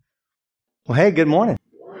Well, hey, good morning.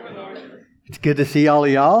 It's good to see all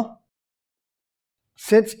of y'all.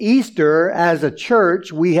 Since Easter, as a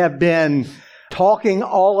church, we have been talking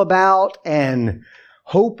all about and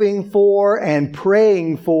hoping for and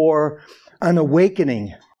praying for an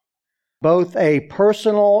awakening, both a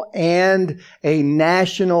personal and a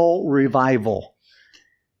national revival.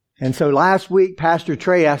 And so last week, Pastor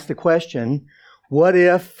Trey asked the question, what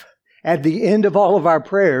if, at the end of all of our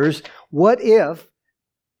prayers, what if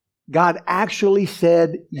God actually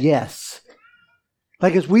said yes?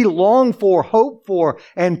 Like as we long for, hope for,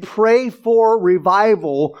 and pray for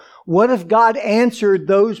revival, what if God answered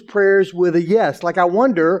those prayers with a yes? Like I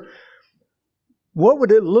wonder, what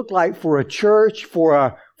would it look like for a church,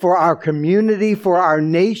 for our community, for our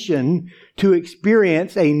nation to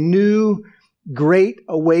experience a new great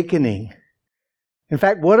awakening? In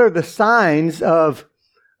fact, what are the signs of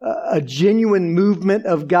a genuine movement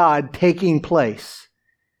of God taking place?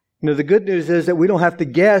 You know, the good news is that we don't have to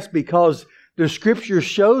guess because the Scripture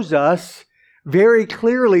shows us very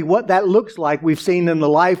clearly what that looks like. We've seen in the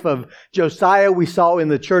life of Josiah. We saw in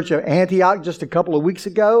the church of Antioch just a couple of weeks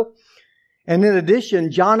ago. And in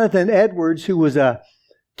addition, Jonathan Edwards, who was a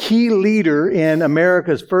key leader in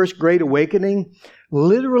America's first Great Awakening,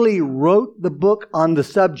 literally wrote the book on the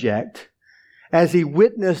subject as he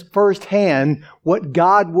witnessed firsthand what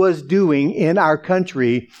God was doing in our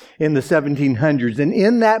country in the 1700s. And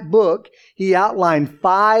in that book, he outlined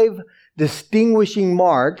 5 distinguishing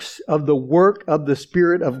marks of the work of the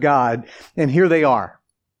Spirit of God. And here they are.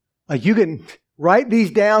 You can write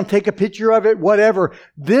these down, take a picture of it, whatever.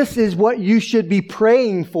 This is what you should be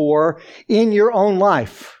praying for in your own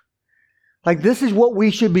life. Like this is what we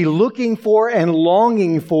should be looking for and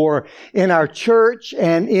longing for in our church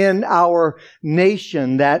and in our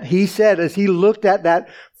nation. That he said as he looked at that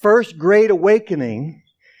first great awakening,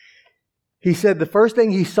 he said the first thing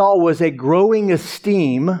he saw was a growing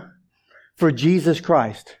esteem for Jesus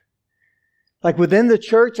Christ. Like within the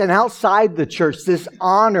church and outside the church, this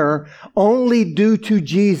honor only due to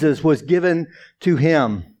Jesus was given to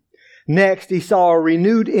him. Next, he saw a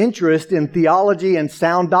renewed interest in theology and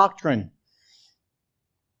sound doctrine.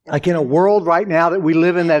 Like in a world right now that we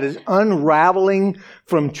live in that is unraveling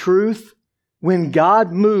from truth, when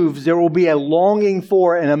God moves, there will be a longing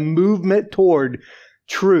for and a movement toward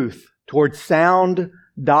truth, toward sound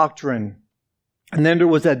doctrine. And then there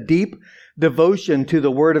was a deep devotion to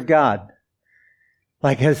the Word of God.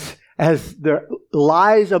 Like as the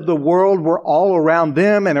lies of the world were all around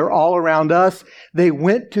them and are all around us, they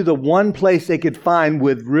went to the one place they could find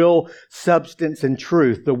with real substance and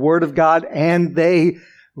truth, the Word of God, and they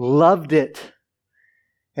loved it.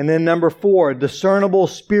 And then number 4, discernible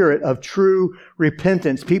spirit of true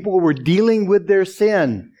repentance. People were dealing with their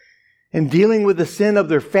sin and dealing with the sin of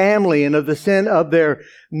their family and of the sin of their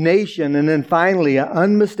nation. And then finally, an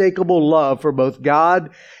unmistakable love for both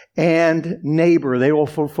God and neighbor. They were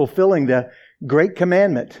fulfilling the great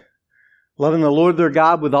commandment, loving the Lord their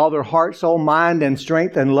God with all their heart, soul, mind, and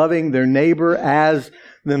strength, and loving their neighbor as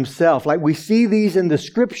themselves. Like we see these in the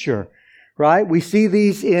Scripture. Right? We see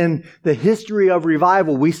these in the history of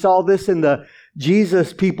revival. We saw this in the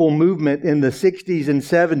Jesus People movement in the 60s and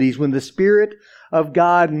 70s when the Spirit of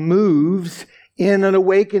God moves in an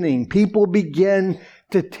awakening. People begin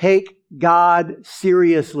to take God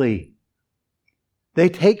seriously. They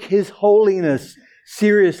take His holiness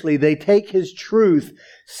seriously. They take His truth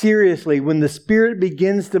seriously. When the Spirit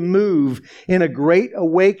begins to move in a great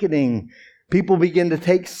awakening, people begin to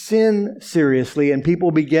take sin seriously and people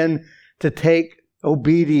begin to take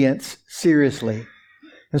obedience seriously.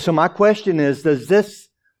 And so my question is, does this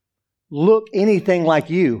look anything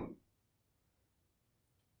like you?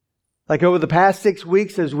 Like over the past 6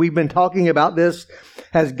 weeks as we've been talking about this,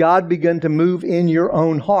 has God begun to move in your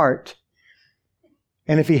own heart?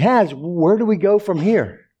 And if He has, where do we go from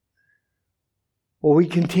here? Well, we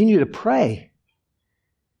continue to pray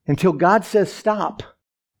until God says stop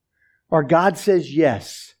or God says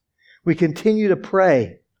yes. We continue to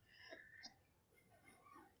pray.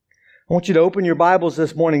 I want you to open your Bibles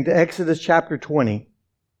this morning to Exodus chapter 20.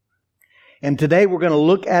 And today we're going to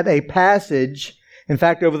look at a passage. In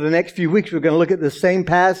fact, over the next few weeks, we're going to look at the same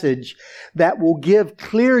passage that will give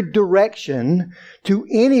clear direction to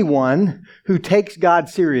anyone who takes God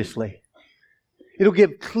seriously. It'll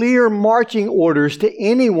give clear marching orders to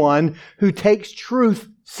anyone who takes truth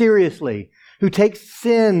seriously, who takes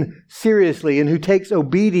sin seriously, and who takes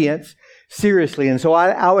obedience seriously. And so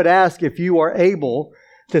I would ask if you are able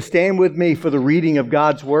to stand with me for the reading of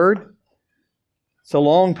God's Word. It's a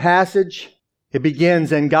long passage. It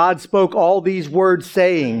begins, "And God spoke all these words,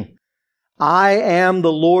 saying, I am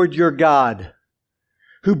the Lord your God,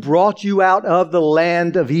 who brought you out of the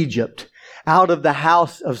land of Egypt, out of the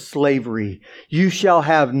house of slavery. You shall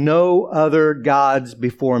have no other gods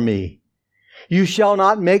before me. You shall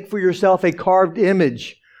not make for yourself a carved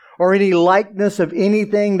image or any likeness of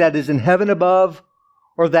anything that is in heaven above,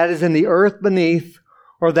 or that is in the earth beneath,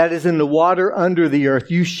 or that is in the water under the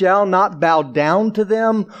earth. You shall not bow down to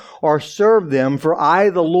them or serve them, for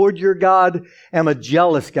I, the Lord your God, am a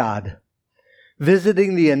jealous God,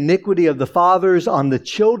 visiting the iniquity of the fathers on the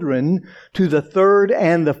children to the third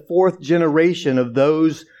and the fourth generation of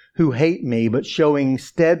those who hate me, but showing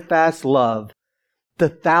steadfast love to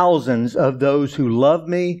thousands of those who love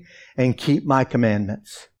me and keep my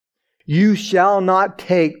commandments. You shall not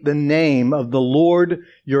take the name of the Lord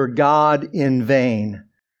your God in vain,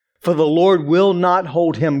 for the Lord will not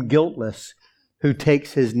hold him guiltless who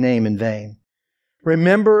takes his name in vain.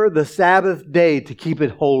 Remember the Sabbath day to keep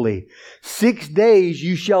it holy. 6 days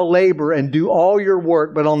you shall labor and do all your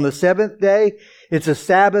work, but on the seventh day it's a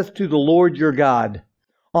Sabbath to the Lord your God.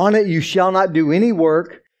 On it you shall not do any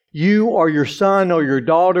work, you or your son or your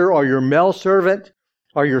daughter or your male servant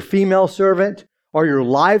or your female servant or your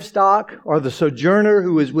livestock or the sojourner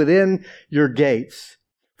who is within your gates.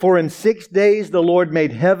 For in 6 days the Lord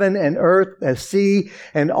made heaven and earth, the sea,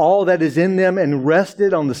 and all that is in them, and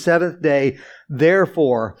rested on the seventh day.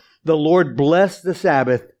 Therefore, the Lord blessed the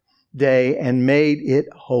Sabbath day and made it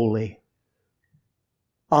holy.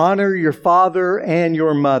 Honor your father and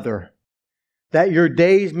your mother, that your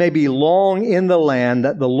days may be long in the land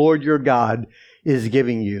that the Lord your God is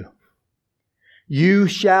giving you. You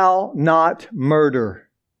shall not murder.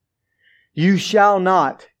 You shall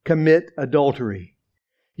not commit adultery.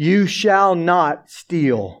 You shall not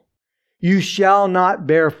steal. You shall not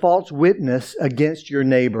bear false witness against your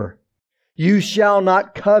neighbor. You shall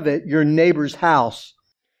not covet your neighbor's house.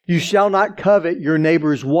 You shall not covet your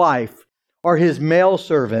neighbor's wife, or his male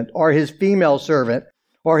servant, or his female servant,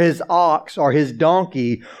 or his ox, or his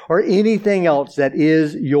donkey, or anything else that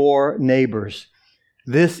is your neighbor's.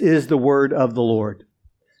 This is the word of the Lord.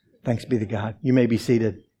 Thanks be to God. You may be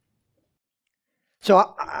seated.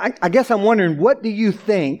 So I guess I'm wondering, what do you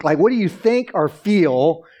think? Like, what do you think or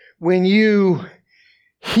feel when you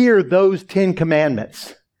hear those 10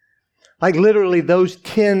 commandments? Like literally those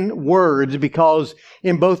 10 words, because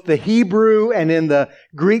in both the Hebrew and in the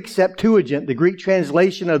Greek Septuagint, the Greek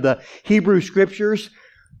translation of the Hebrew scriptures,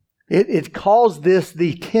 it calls this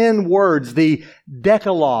the 10 words, the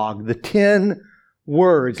Decalogue, the 10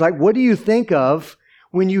 words. Like, what do you think of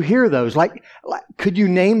when you hear those? Like, could you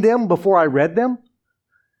name them before I read them?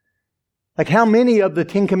 Like, how many of the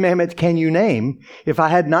 10 commandments can you name if I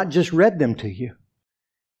had not just read them to you?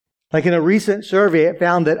 Like in a recent survey, it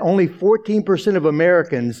found that only 14% of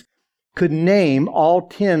Americans could name all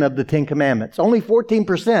 10 of the 10 commandments. Only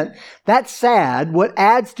 14%. That's sad. What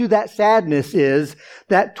adds to that sadness is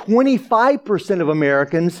that 25% of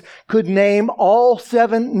Americans could name all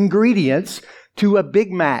 7 ingredients to a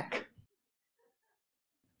Big Mac.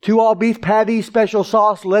 2 all-beef patties, special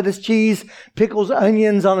sauce, lettuce, cheese, pickles,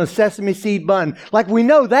 onions on a sesame seed bun. Like, we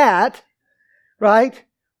know that, right?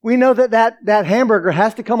 We know that hamburger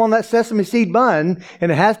has to come on that sesame seed bun,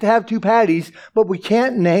 and it has to have 2 patties, but we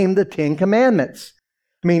can't name the 10 commandments.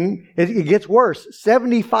 I mean, it gets worse.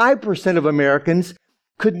 75% of Americans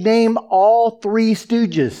could name all 3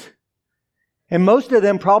 Stooges. And most of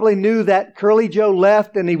them probably knew that Curly Joe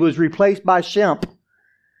left and he was replaced by Shemp,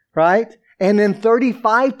 right? And then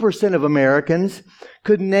 35% of Americans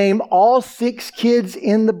could name all 6 kids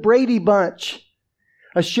in the Brady Bunch,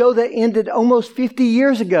 a show that ended almost 50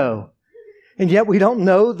 years ago. And yet we don't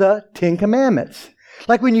know the 10 Commandments.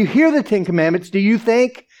 Like, when you hear the 10 Commandments, do you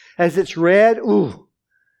think, as it's read, ooh,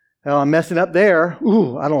 oh, I'm messing up there.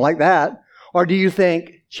 Ooh, I don't like that. Or do you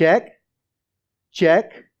think, check,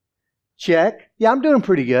 check, check. Yeah, I'm doing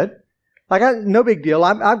pretty good. Like, no big deal.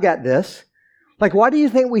 I've got this. Like, why do you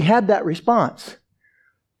think we had that response?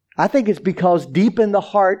 I think it's because deep in the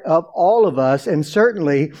heart of all of us, and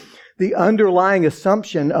certainly the underlying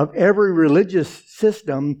assumption of every religious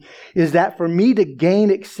system, is that for me to gain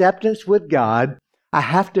acceptance with God, I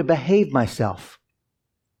have to behave myself.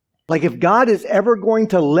 Like, if God is ever going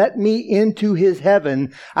to let me into His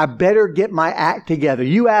heaven, I better get my act together.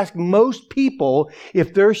 You ask most people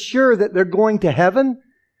if they're sure that they're going to heaven,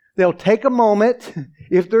 they'll take a moment.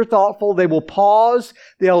 If they're thoughtful, they will pause.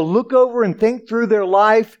 They'll look over and think through their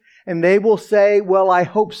life, and they will say, well, I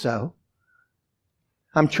hope so.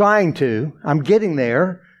 I'm trying to. I'm getting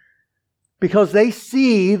there. because they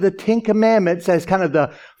see the Ten Commandments as kind of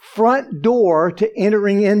the front door to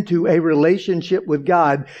entering into a relationship with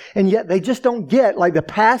God. And yet they just don't get, like the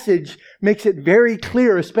passage makes it very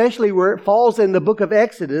clear, especially where it falls in the book of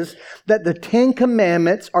Exodus, that the Ten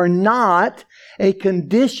Commandments are not a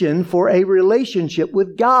condition for a relationship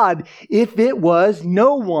with God. If it was,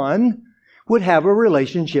 no one would have a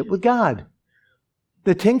relationship with God.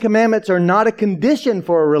 The Ten Commandments are not a condition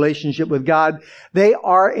for a relationship with God. They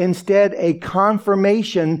are instead a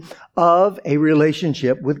confirmation of a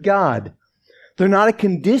relationship with God. They're not a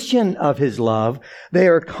condition of His love. They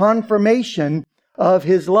are confirmation of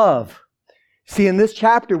His love. See, in this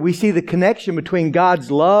chapter, we see the connection between God's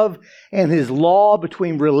love and His law,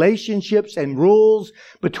 between relationships and rules,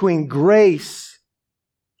 between grace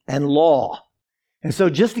and law. And so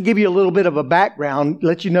just to give you a little bit of a background,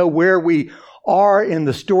 let you know where we are in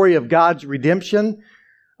the story of God's redemption.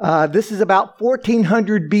 This is about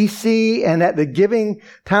 1400 BC, and at the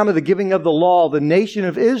time of the giving of the law, the nation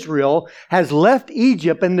of Israel has left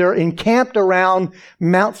Egypt and they're encamped around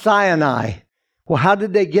Mount Sinai. Well, how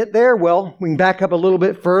did they get there? Well, we can back up a little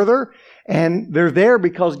bit further, and they're there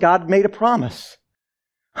because God made a promise.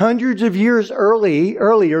 Hundreds of years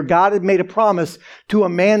earlier, God had made a promise to a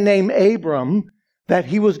man named Abram that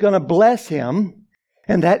He was going to bless him,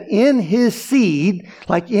 and that in his seed,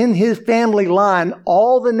 like in his family line,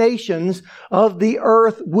 all the nations of the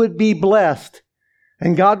earth would be blessed.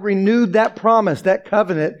 And God renewed that promise, that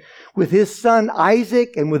covenant, with His son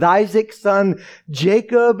Isaac, and with Isaac's son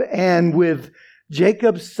Jacob, and with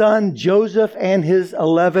Jacob's son Joseph and his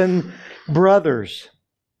 11 brothers.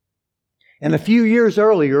 And a few years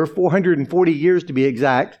earlier, 440 years to be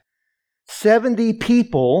exact, 70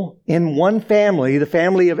 people in one family, the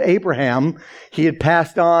family of Abraham, he had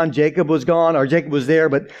passed on, Jacob was gone, or Jacob was there,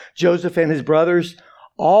 but Joseph and his brothers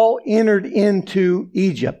all entered into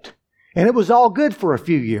Egypt. And it was all good for a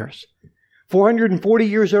few years. 440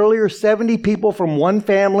 years earlier, 70 people from one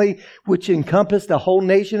family, which encompassed the whole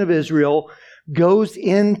nation of Israel, goes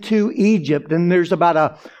into Egypt. And there's about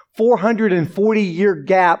a 440-year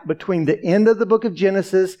gap between the end of the book of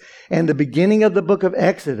Genesis and the beginning of the book of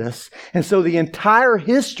Exodus. And so the entire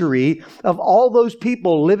history of all those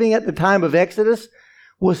people living at the time of Exodus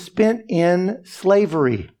was spent in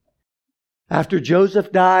slavery. After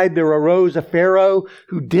Joseph died, there arose a Pharaoh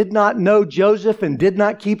who did not know Joseph and did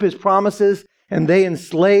not keep his promises, and they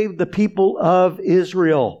enslaved the people of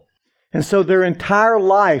Israel. And so their entire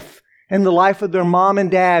life, and the life of their mom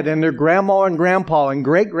and dad and their grandma and grandpa and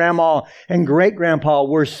great-grandma and great-grandpa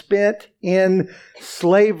were spent in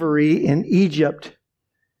slavery in Egypt.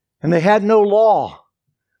 And they had no law.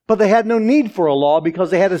 But they had no need for a law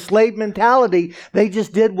because they had a slave mentality. They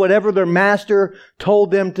just did whatever their master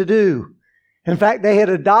told them to do. In fact, they had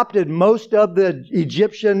adopted most of the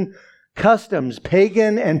Egyptian customs,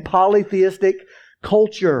 pagan and polytheistic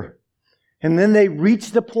culture. And then they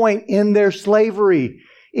reached the point in their slavery,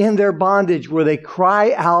 in their bondage, where they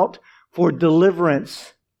cry out for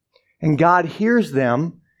deliverance. And God hears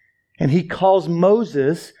them, and He calls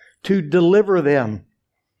Moses to deliver them.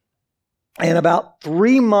 And about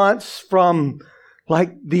 3 months from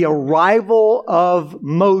the arrival of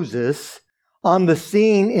Moses on the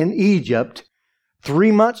scene in Egypt,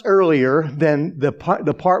 3 months earlier than the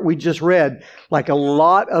part we just read, a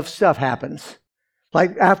lot of stuff happens.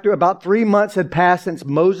 After about 3 months had passed since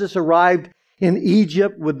Moses arrived in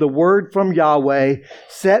Egypt with the word from Yahweh,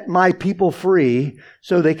 set my people free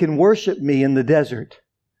so they can worship me in the desert.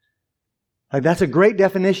 That's a great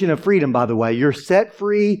definition of freedom, by the way. You're set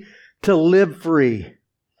free to live free.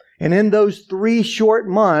 And in those 3 short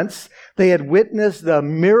months, they had witnessed the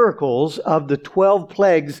miracles of the 12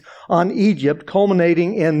 plagues on Egypt,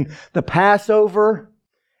 culminating in the Passover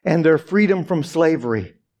and their freedom from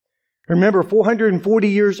slavery. Remember, 440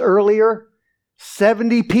 years earlier,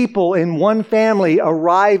 70 people in one family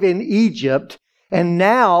arrive in Egypt, and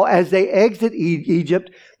now as they exit Egypt,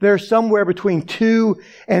 there's somewhere between 2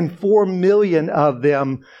 and 4 million of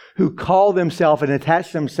them who call themselves and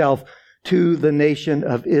attach themselves to the nation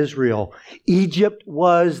of Israel. Egypt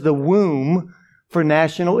was the womb for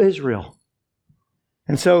national Israel.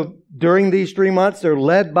 And so during these 3 months, they're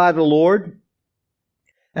led by the Lord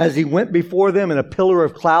as He went before them in a pillar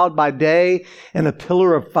of cloud by day and a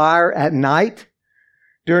pillar of fire at night.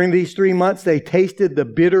 During these 3 months, they tasted the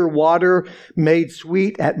bitter water made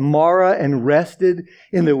sweet at Marah and rested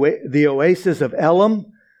in the oasis of Elim.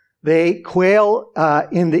 They ate quail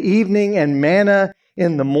in the evening and manna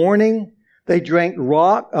in the morning. They drank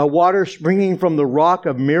water springing from the rock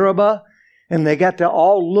of Meribah. And they got to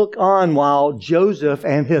all look on while Joseph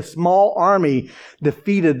and his small army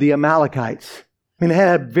defeated the Amalekites. I mean, they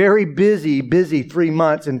had a very busy 3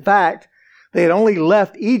 months. In fact, they had only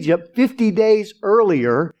left Egypt 50 days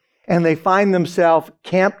earlier, and they find themselves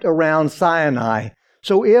camped around Sinai.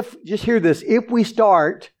 So just hear this, if we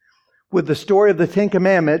start with the story of the Ten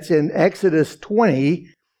Commandments in Exodus 20,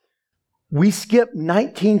 we skip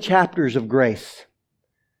 19 chapters of grace.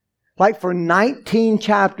 Like for 19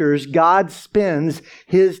 chapters, God spends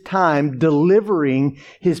His time delivering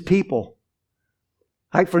His people.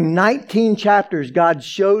 Like for 19 chapters, God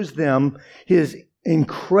shows them His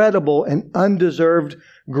incredible and undeserved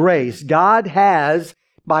grace. God has,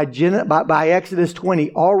 by Exodus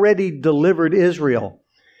 20, already delivered Israel.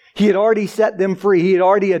 He had already set them free. He had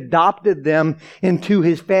already adopted them into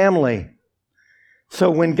His family. So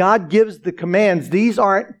when God gives the commands, these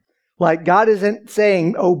aren't like, God isn't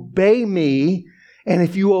saying, obey me, and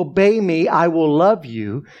if you obey me, I will love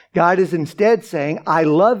you. God is instead saying, I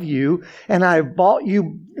love you, and I have bought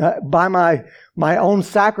you by my own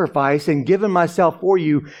sacrifice and given myself for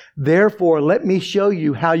you. Therefore, let me show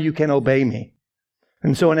you how you can obey me.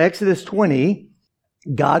 And so in Exodus 20,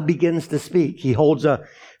 God begins to speak. He holds a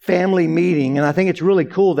family meeting, and I think it's really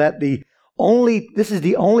cool that this is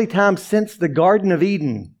the only time since the Garden of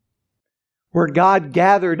Eden where God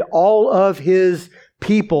gathered all of His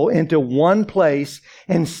people into one place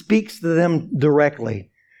and speaks to them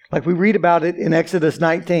directly. Like we read about it in Exodus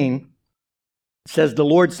 19. It says, the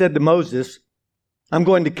Lord said to Moses, I'm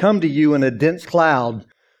going to come to you in a dense cloud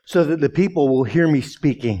so that the people will hear me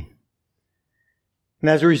speaking. And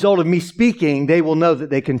as a result of me speaking, they will know that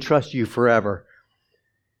they can trust you forever.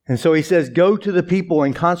 And so He says, go to the people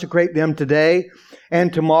and consecrate them today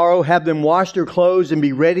and tomorrow. Have them wash their clothes and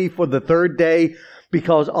be ready for the third day,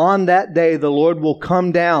 because on that day the Lord will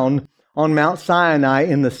come down on Mount Sinai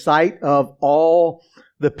in the sight of all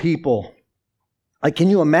the people. Like, can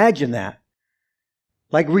you imagine that?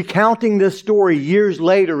 Like recounting this story years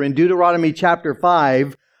later in Deuteronomy chapter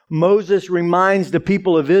 5, Moses reminds the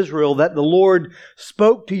people of Israel that the Lord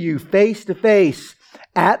spoke to you face to face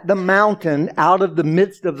at the mountain out of the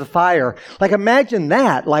midst of the fire. Like imagine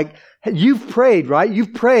that. Like you've prayed, right?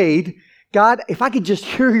 You've prayed, God, if I could just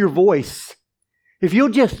hear your voice, if you'll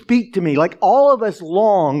just speak to me. Like all of us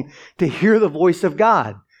long to hear the voice of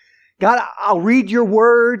God. God, I'll read your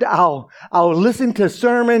word. I'll listen to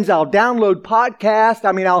sermons. I'll download podcasts.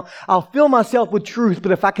 I mean, I'll fill myself with truth.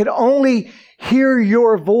 But if I could only hear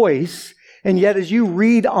your voice. And yet, as you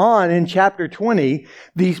read on in chapter 20,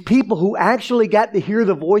 these people who actually got to hear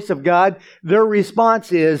the voice of God, their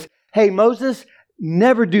response is, hey, Moses,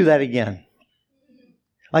 never do that again.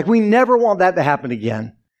 Like we never want that to happen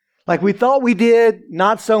again. Like we thought we did,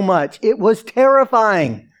 not so much. It was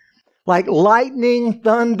terrifying. Like lightning,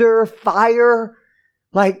 thunder, fire.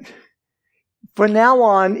 Like from now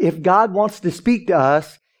on, if God wants to speak to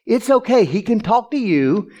us, it's okay. He can talk to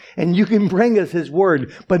you and you can bring us His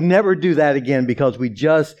word, but never do that again because we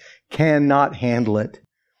just cannot handle it.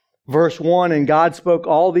 Verse 1, and God spoke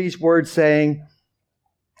all these words saying,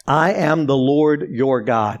 I am the Lord your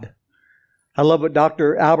God. I love what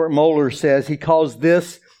Dr. Albert Mohler says. He calls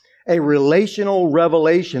this a relational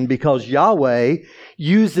revelation because Yahweh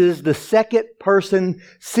uses the second person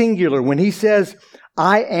singular. When He says,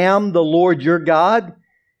 I am the Lord your God,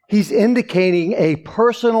 He's indicating a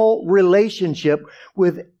personal relationship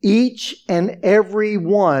with each and every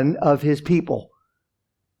one of His people.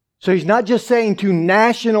 So He's not just saying to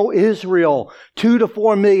national Israel, 2 to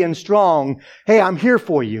 4 million strong, hey, I'm here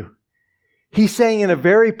for you. He's saying in a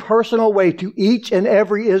very personal way to each and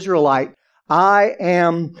every Israelite, I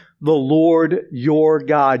am the Lord your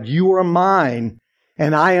God. You are mine,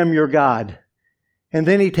 and I am your God. And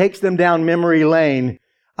then He takes them down memory lane.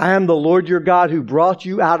 I am the Lord your God who brought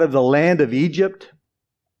you out of the land of Egypt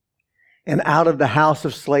and out of the house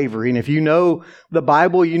of slavery. And if you know the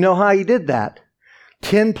Bible, you know how He did that.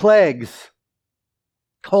 10 plagues,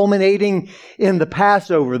 culminating in the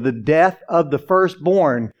Passover, the death of the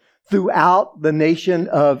firstborn throughout the nation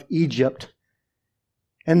of Egypt.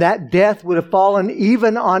 And that death would have fallen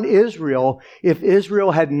even on Israel if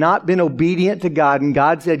Israel had not been obedient to God. And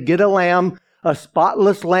God said, get a lamb, a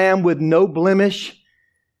spotless lamb with no blemish.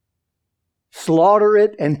 Slaughter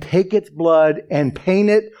it and take its blood and paint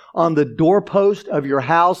it on the doorpost of your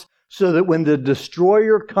house so that when the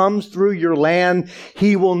destroyer comes through your land,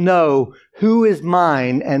 he will know who is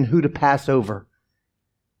mine and who to pass over.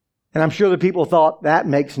 And I'm sure the people thought that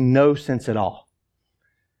makes no sense at all.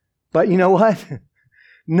 But you know what?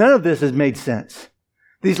 None of this has made sense.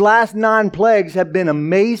 These last 9 plagues have been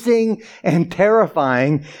amazing and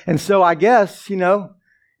terrifying. And so I guess, it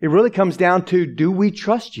really comes down to, do we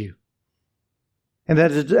trust you? And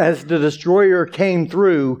as the destroyer came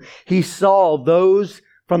through, he saw those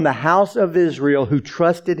from the house of Israel who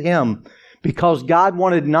trusted him, because God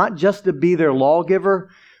wanted not just to be their lawgiver,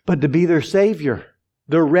 but to be their Savior,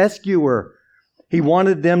 their rescuer. He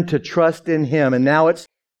wanted them to trust in him. And now it's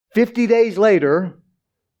 50 days later,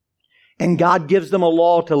 and God gives them a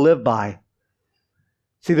law to live by.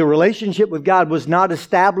 See, the relationship with God was not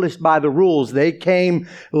established by the rules. They came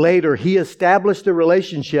later. He established the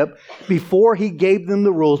relationship before he gave them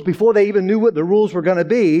the rules. Before they even knew what the rules were going to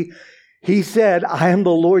be, he said, I am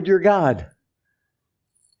the Lord your God.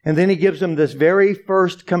 And then he gives them this very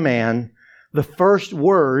first command, the first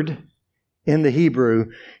word in the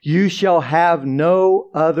Hebrew, you shall have no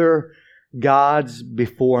other gods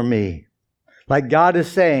before me. Like God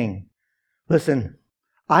is saying, listen,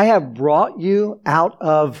 I have brought you out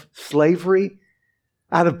of slavery,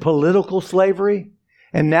 out of political slavery,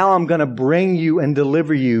 and now I'm going to bring you and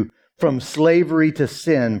deliver you from slavery to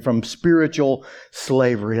sin, from spiritual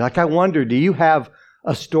slavery. Like I wonder, do you have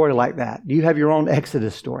a story like that? Do you have your own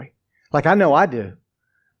Exodus story? Like I know I do.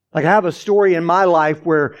 Like I have a story in my life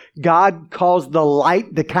where God caused the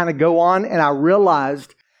light to kind of go on, and I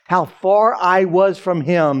realized how far I was from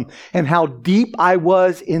Him and how deep I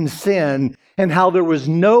was in sin, and how there was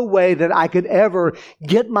no way that I could ever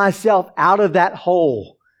get myself out of that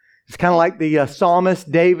hole. It's kind of like the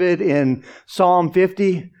psalmist David in Psalm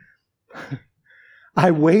 50.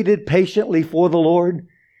 I waited patiently for the Lord.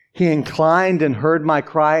 He inclined and heard my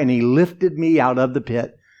cry, and He lifted me out of the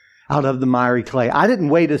pit, out of the miry clay. I didn't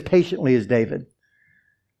wait as patiently as David.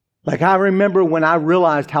 Like I remember when I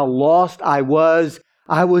realized how lost I was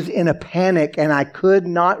in a panic, and I could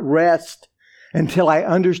not rest until I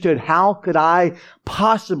understood how could I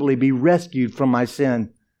possibly be rescued from my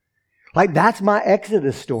sin. Like that's my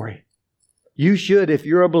Exodus story. You should, if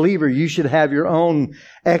you're a believer, you should have your own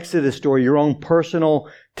Exodus story, your own personal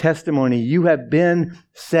testimony. You have been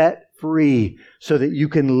set free so that you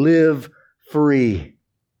can live free.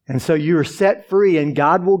 And so you're set free, and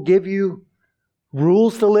God will give you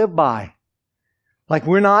rules to live by. Like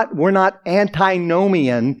we're not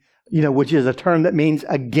antinomian, which is a term that means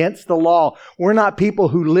against the law. We're not people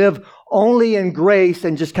who live only in grace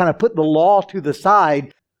and just kind of put the law to the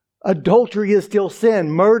side. Adultery is still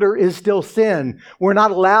sin. Murder is still sin. We're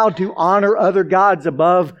not allowed to honor other gods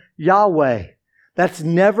above Yahweh. That's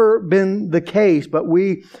never been the case, but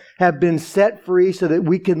we have been set free so that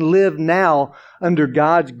we can live now under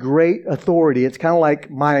God's great authority. It's kind of like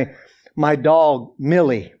my dog,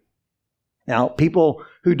 Millie. Now, people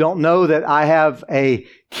who don't know that I have a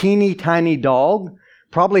teeny tiny dog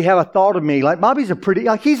probably have a thought of me like, Bobby's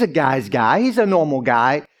he's a guy's guy. He's a normal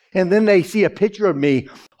guy. And then they see a picture of me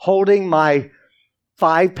holding my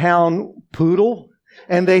 5-pound poodle,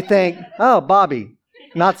 and they think, oh, Bobby,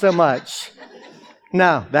 not so much.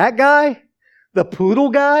 Now, that guy, the poodle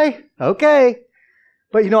guy, okay.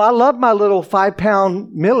 But, I love my little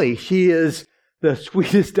 5-pound Millie. She is the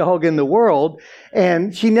sweetest dog in the world.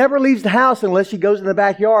 And she never leaves the house unless she goes in the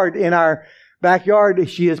backyard. In our backyard,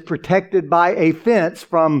 she is protected by a fence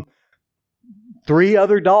from 3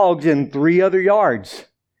 other dogs in 3 other yards.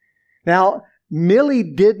 Now, Millie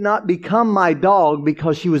did not become my dog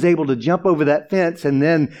because she was able to jump over that fence, and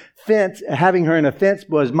then having her in a fence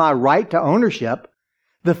was my right to ownership.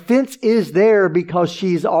 The fence is there because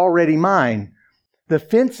she's already mine. The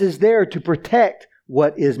fence is there to protect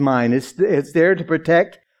what is mine. It's there to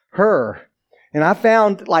protect her. And I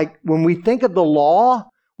found, like, when we think of the law,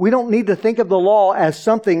 we don't need to think of the law as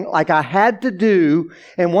something like I had to do,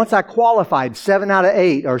 and once I qualified 7 out of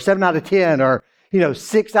 8 or 7 out of 10 or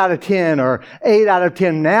 6 out of 10 or 8 out of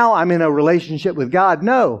 10, now I'm in a relationship with God.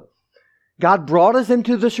 No. God brought us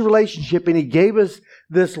into this relationship, and He gave us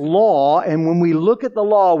this law. And when we look at the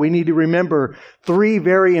law, we need to remember 3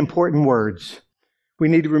 very important words. We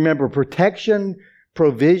need to remember protection,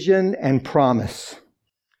 provision, and promise.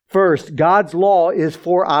 First, God's law is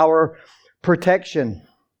for our protection.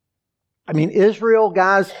 Israel,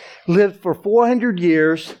 guys, lived for 400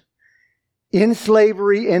 years in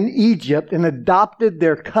slavery in Egypt and adopted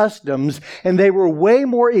their customs, and they were way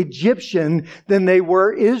more Egyptian than they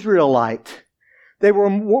were Israelite. They were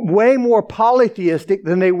way more polytheistic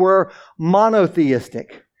than they were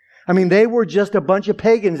monotheistic. They were just a bunch of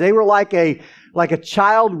pagans. They were like a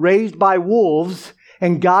child raised by wolves,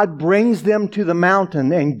 and God brings them to the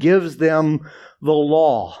mountain and gives them the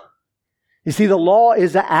law. You see, the law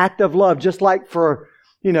is an act of love, just like for,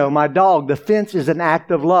 my dog, the fence is an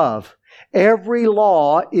act of love. Every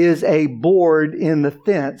law is a board in the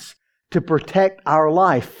fence to protect our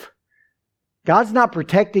life. God's not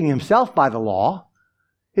protecting Himself by the law.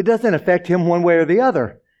 It doesn't affect Him one way or the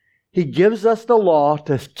other. He gives us the law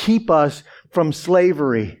to keep us from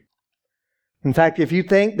slavery. In fact, if you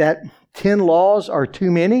think that 10 laws are too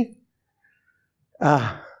many,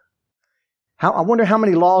 I wonder how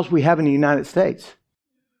many laws we have in the United States.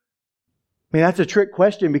 I mean, that's a trick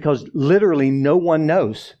question because literally no one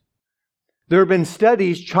knows. There have been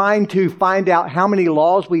studies trying to find out how many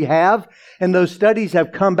laws we have, and those studies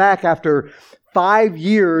have come back after 5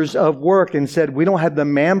 years of work and said we don't have the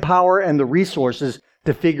manpower and the resources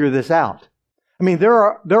to figure this out. I mean, there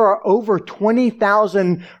are over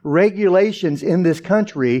 20,000 regulations in this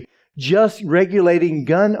country just regulating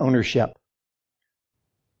gun ownership.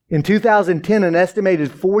 In 2010, an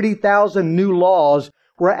estimated 40,000 new laws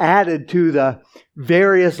were added to the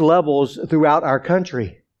various levels throughout our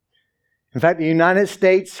country. In fact, the United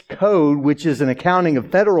States Code, which is an accounting of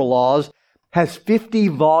federal laws, has 50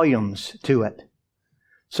 volumes to it.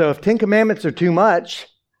 So if 10 commandments are too much,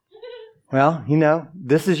 well,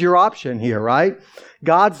 this is your option here, right?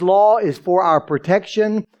 God's law is for our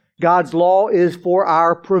protection. God's law is for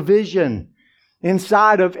our provision.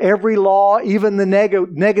 Inside of every law, even the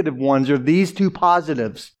negative ones, are these two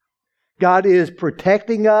positives. God is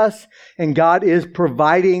protecting us and God is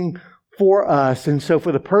providing for us. And so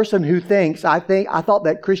for the person who thinks, I thought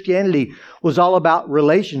that Christianity was all about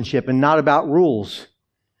relationship and not about rules,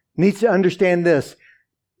 needs to understand this.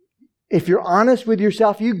 If you're honest with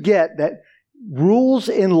yourself, you get that rules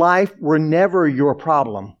in life were never your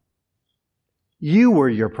problem. You were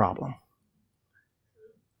your problem.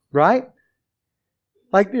 Right?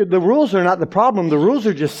 Like the rules are not the problem. The rules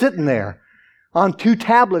are just sitting there on 2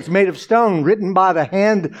 tablets made of stone written by the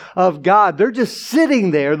hand of God. They're just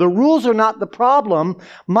sitting there. The rules are not the problem.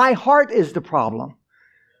 My heart is the problem.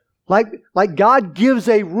 Like God gives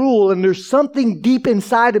a rule and there's something deep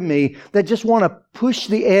inside of me that just want to push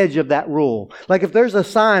the edge of that rule. Like if there's a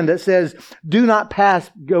sign that says, do not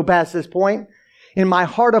go past this point, in my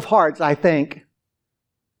heart of hearts, I think,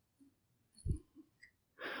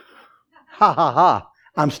 ha ha ha,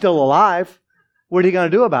 I'm still alive. What are you going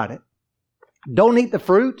to do about it? Don't eat the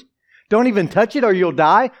fruit. Don't even touch it or you'll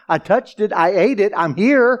die. I touched it. I ate it. I'm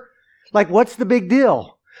here. Like, what's the big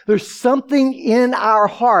deal? There's something in our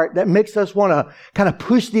heart that makes us want to kind of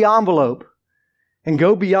push the envelope and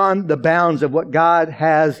go beyond the bounds of what God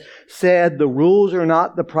has said. The rules are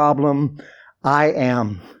not the problem. I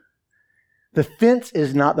am. The fence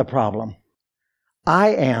is not the problem. I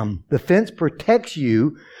am. The fence protects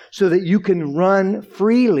you so that you can run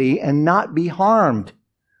freely and not be harmed.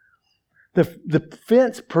 The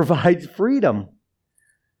fence provides freedom.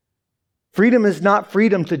 Freedom is not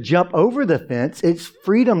freedom to jump over the fence. It's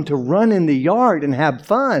freedom to run in the yard and have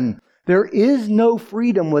fun. There is no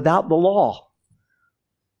freedom without the law.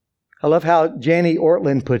 I love how Janie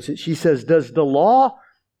Ortland puts it. She says, does the law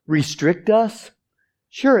restrict us?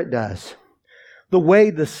 Sure it does. The way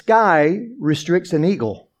the sky restricts an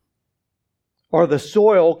eagle, or the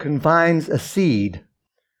soil confines a seed,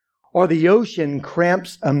 or the ocean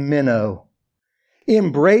cramps a minnow.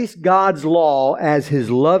 Embrace God's law as His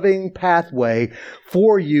loving pathway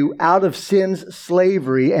for you out of sin's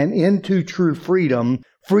slavery and into true freedom,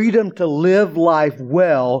 freedom to live life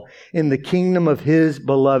well in the kingdom of His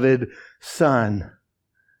beloved Son.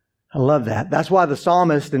 I love that. That's why the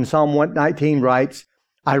psalmist in Psalm 119 writes,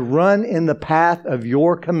 I run in the path of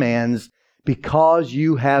your commands because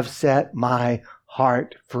you have set my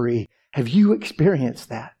heart free. Have you experienced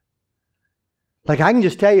that? Like I can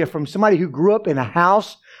just tell you from somebody who grew up in a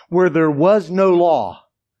house where there was no law,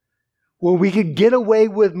 where we could get away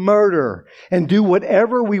with murder and do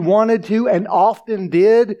whatever we wanted to and often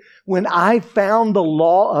did. When I found the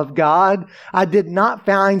law of God, I did not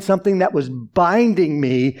find something that was binding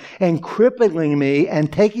me and crippling me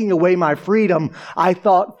and taking away my freedom. I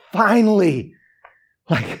thought, finally,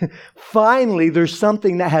 there's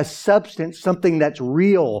something that has substance, something that's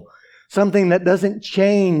real. Something that doesn't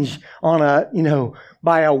change on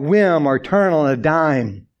by a whim or turn on a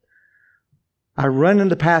dime. I run in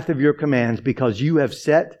the path of your commands because you have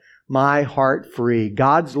set my heart free.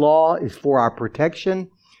 God's law is for our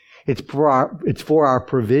protection. It's for our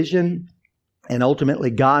provision. And ultimately,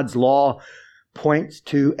 God's law points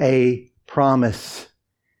to a promise.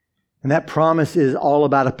 And that promise is all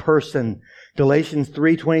about a person. Galatians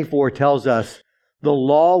 3:24 tells us, the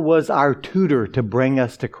law was our tutor to bring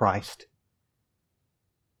us to Christ.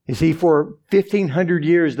 You see, for 1,500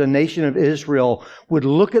 years, the nation of Israel would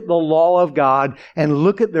look at the law of God and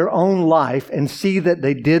look at their own life and see that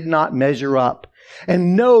they did not measure up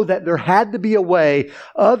and know that there had to be a way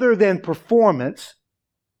other than performance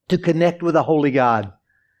to connect with a holy God.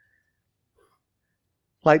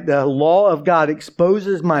 Like the law of God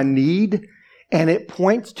exposes my need And it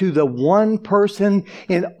points to the one person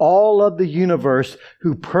in all of the universe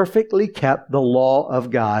who perfectly kept the law of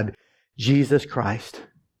God, Jesus Christ.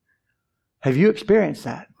 Have you experienced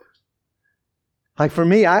that? Like for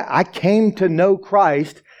me, I came to know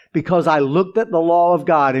Christ because I looked at the law of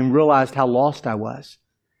God and realized how lost I was.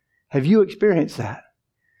 Have you experienced that?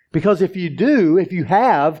 Because if you do, if you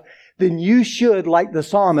have, then you should, like the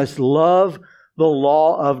psalmist, love the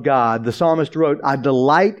law of God. The psalmist wrote, I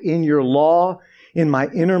delight in your law in my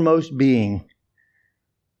innermost being.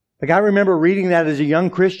 Like I remember reading that as a young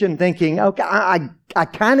Christian thinking, okay, I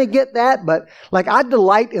kind of get that, but like I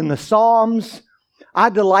delight in the Psalms. I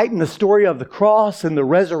delight in the story of the cross and the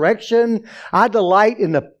resurrection. I delight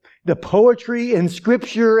in the poetry in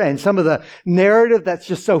Scripture and some of the narrative that's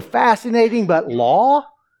just so fascinating. But law?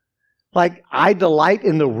 Like I delight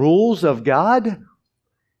in the rules of God?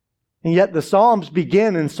 And yet the Psalms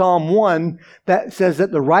begin in Psalm 1 that says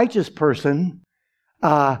that the righteous person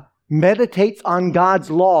meditates on God's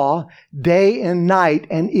law day and night,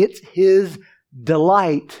 and it's his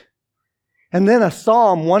delight. And then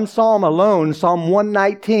one psalm alone, Psalm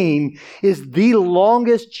 119, is the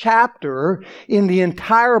longest chapter in the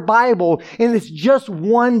entire Bible. And it's just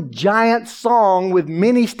one giant song with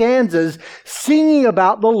many stanzas singing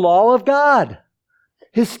about the law of God,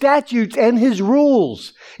 His statutes and His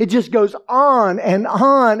rules. It just goes on and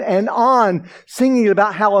on and on, singing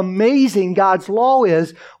about how amazing God's law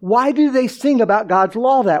is. Why do they sing about God's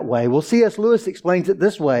law that way? Well, C.S. Lewis explains it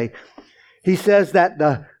this way. He says that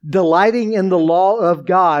the delighting in the law of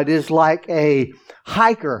God is like a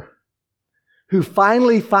hiker who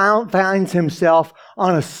finally finds himself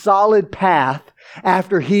on a solid path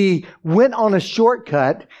after he went on a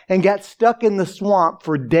shortcut and got stuck in the swamp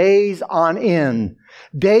for days on end,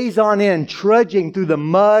 trudging through the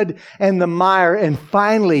mud and the mire. And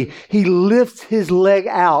finally, he lifts his leg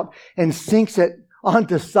out and sinks it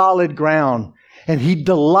onto solid ground. And he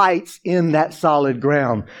delights in that solid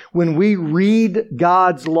ground. When we read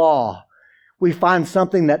God's law, we find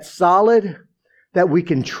something that's solid, that we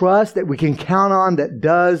can trust, that we can count on, that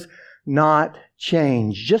does not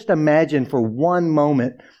change. Just imagine for one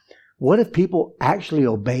moment, what if people actually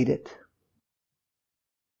obeyed it?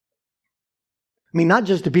 I mean, not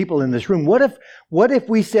just the people in this room. What if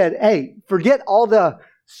we said, hey, forget all the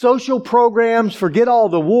social programs, forget all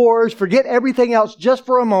the wars, forget everything else just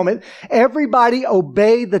for a moment. Everybody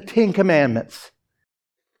obey the 10 Commandments.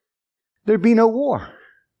 There'd be no war.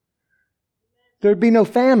 There'd be no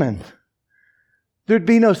famine. There'd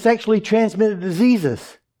be no sexually transmitted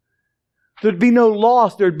diseases. There'd be no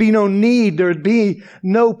loss. There'd be no need. There'd be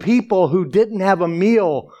no people who didn't have a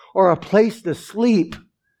meal or a place to sleep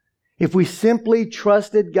if we simply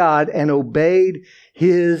trusted God and obeyed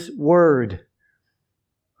His word.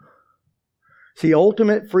 See,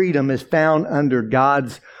 ultimate freedom is found under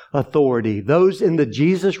God's authority. Those in the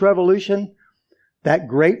Jesus Revolution, that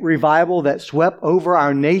great revival that swept over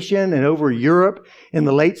our nation and over Europe in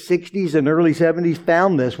the late 60s and early 70s,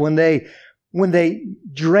 found this when they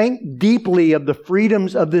drank deeply of the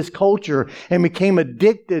freedoms of this culture and became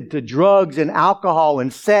addicted to drugs and alcohol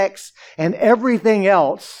and sex and everything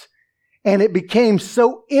else. And it became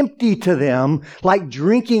so empty to them, like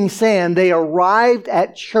drinking sand. They arrived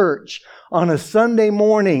at church on a Sunday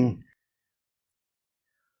morning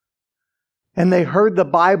and they heard the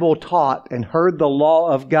Bible taught and heard the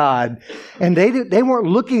law of God. And they weren't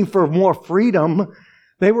looking for more freedom.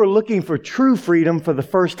 They were looking for true freedom for the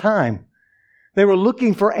first time. They were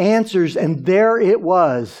looking for answers, and there it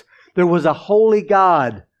was. There was a holy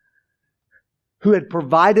God who had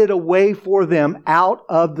provided a way for them out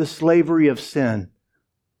of the slavery of sin.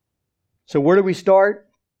 So where do we start?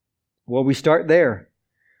 Well, we start there.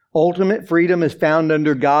 Ultimate freedom is found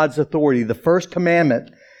under God's authority. The first commandment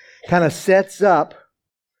kind of sets us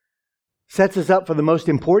up for the most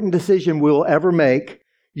important decision we'll ever make.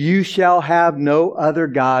 You shall have no other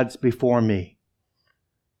gods before me.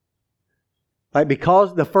 Like,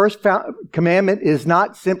 because the first commandment is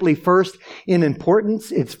not simply first in importance,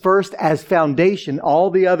 it's first as foundation. All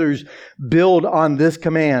the others build on this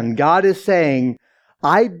command. God is saying,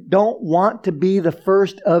 I don't want to be the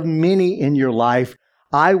first of many in your life.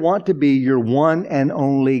 I want to be your one and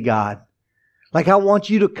only God. Like, I want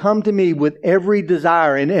you to come to me with every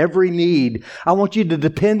desire and every need. I want you to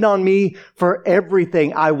depend on me for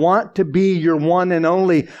everything. I want to be your one and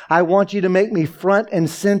only. I want you to make me front and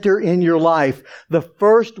center in your life. The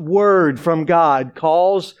first word from God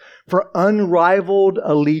calls for unrivaled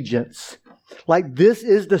allegiance. Like, this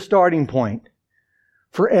is the starting point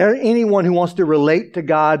for anyone who wants to relate to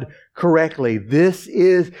God correctly.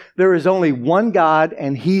 There is only one God,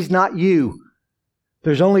 and He's not you.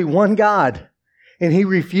 There's only one God. And He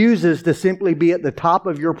refuses to simply be at the top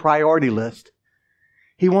of your priority list.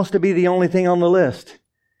 He wants to be the only thing on the list.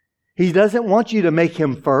 He doesn't want you to make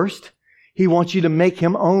Him first. He wants you to make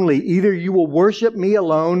Him only. Either you will worship me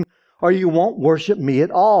alone or you won't worship me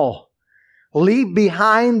at all. Leave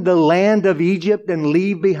behind the land of Egypt and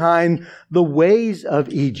leave behind the ways of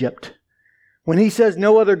Egypt. When He says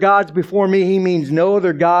no other gods before me, He means no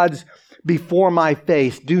other gods before my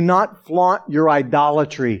face. Do not flaunt your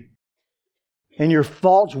idolatry and your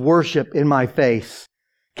false worship in my face.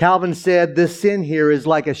 Calvin said this sin here is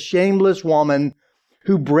like a shameless woman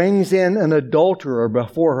who brings in an adulterer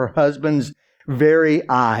before her husband's very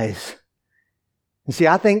eyes. And see,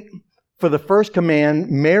 I think for the first command,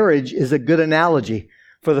 marriage is a good analogy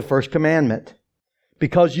for the first commandment.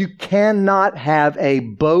 Because you cannot have a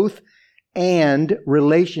both and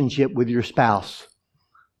relationship with your spouse.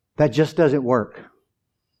 That just doesn't work.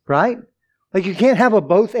 Right? Like you can't have a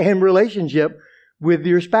both and relationship with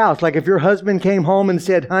your spouse. Like if your husband came home and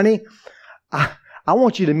said, honey, I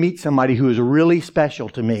want you to meet somebody who is really special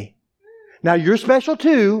to me. Now you're special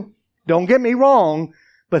too. Don't get me wrong.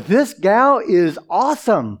 But this gal is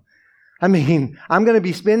awesome. I mean, I'm going to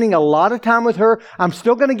be spending a lot of time with her. I'm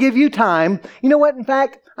still going to give you time. You know what? In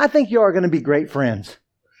fact, I think you are going to be great friends.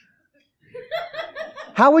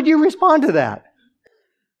 How would you respond to that?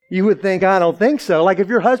 You would think, I don't think so. Like if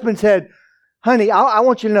your husband said, honey, I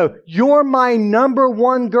want you to know, you're my number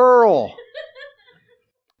one girl.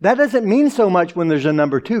 That doesn't mean so much when there's a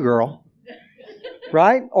number 2 girl,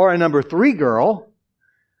 right? Or a number 3 girl.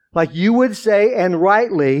 Like you would say, and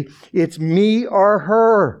rightly, it's me or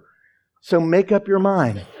her. So make up your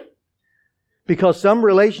mind. Because some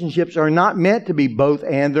relationships are not meant to be both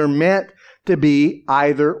and, they're meant to be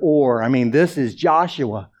either or. I mean, this is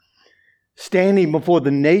Joshua standing before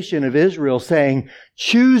the nation of Israel saying,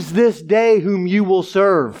 choose this day whom you will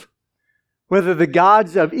serve. Whether the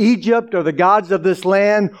gods of Egypt or the gods of this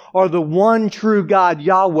land or the one true God,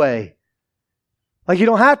 Yahweh. Like you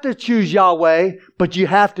don't have to choose Yahweh, but you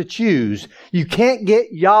have to choose. You can't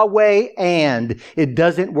get Yahweh and it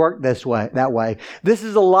doesn't work that way. This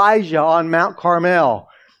is Elijah on Mount Carmel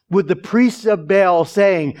with the priests of Baal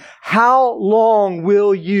saying, how long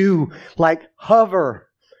will you hover,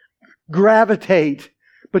 gravitate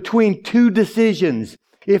between 2 decisions?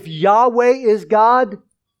 If Yahweh is God,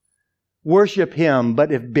 worship Him.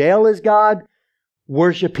 But if Baal is God,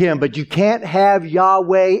 worship Him. But you can't have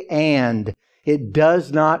Yahweh and. It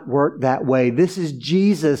does not work that way. This is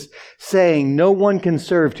Jesus saying no one can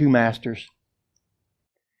serve 2 masters.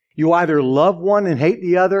 You either love one and hate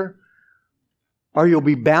the other, or you'll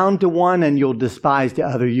be bound to one and you'll despise the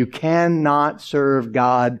other. You cannot serve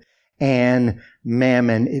God and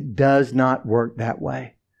mammon. It does not work that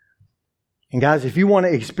way. And guys, if you want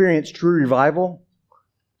to experience true revival,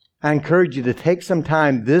 I encourage you to take some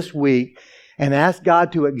time this week and ask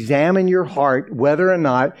God to examine your heart whether or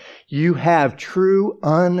not you have true,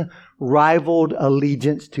 unrivaled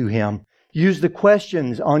allegiance to Him. Use the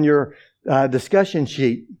questions on your discussion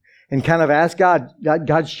sheet and kind of ask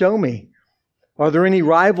God, show me. Are there any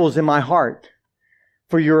rivals in my heart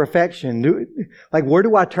for your affection? Where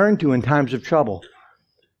do I turn to in times of trouble?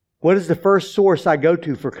 What is the first source I go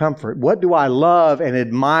to for comfort? What do I love and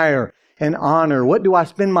admire and honor? What do I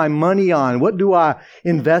spend my money on? What do I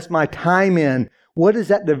invest my time in? What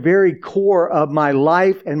is at the very core of my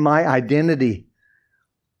life and my identity?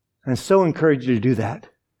 And I so encourage you to do that.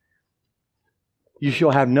 You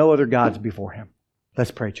shall have no other gods before Him.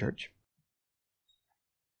 Let's pray, church.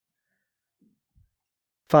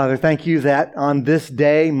 Father, thank You that on this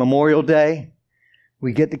day, Memorial Day,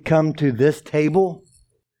 we get to come to this table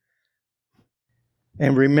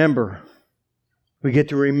and remember. We get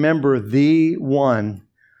to remember the one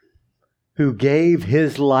who gave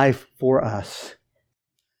His life for us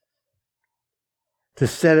to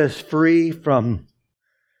set us free from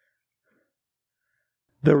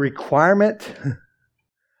the requirement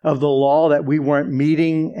of the law that we weren't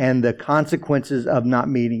meeting and the consequences of not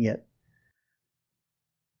meeting it.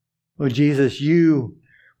 Lord Jesus, You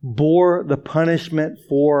bore the punishment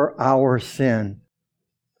for our sin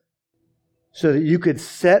so that You could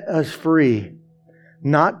set us free,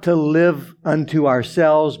 not to live unto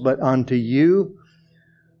ourselves, but unto You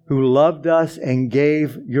who loved us and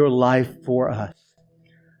gave Your life for us.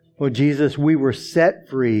 Lord Jesus, we were set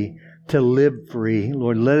free to live free.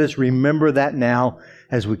 Lord, let us remember that now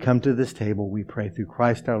as we come to this table. We pray through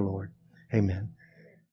Christ our Lord. Amen.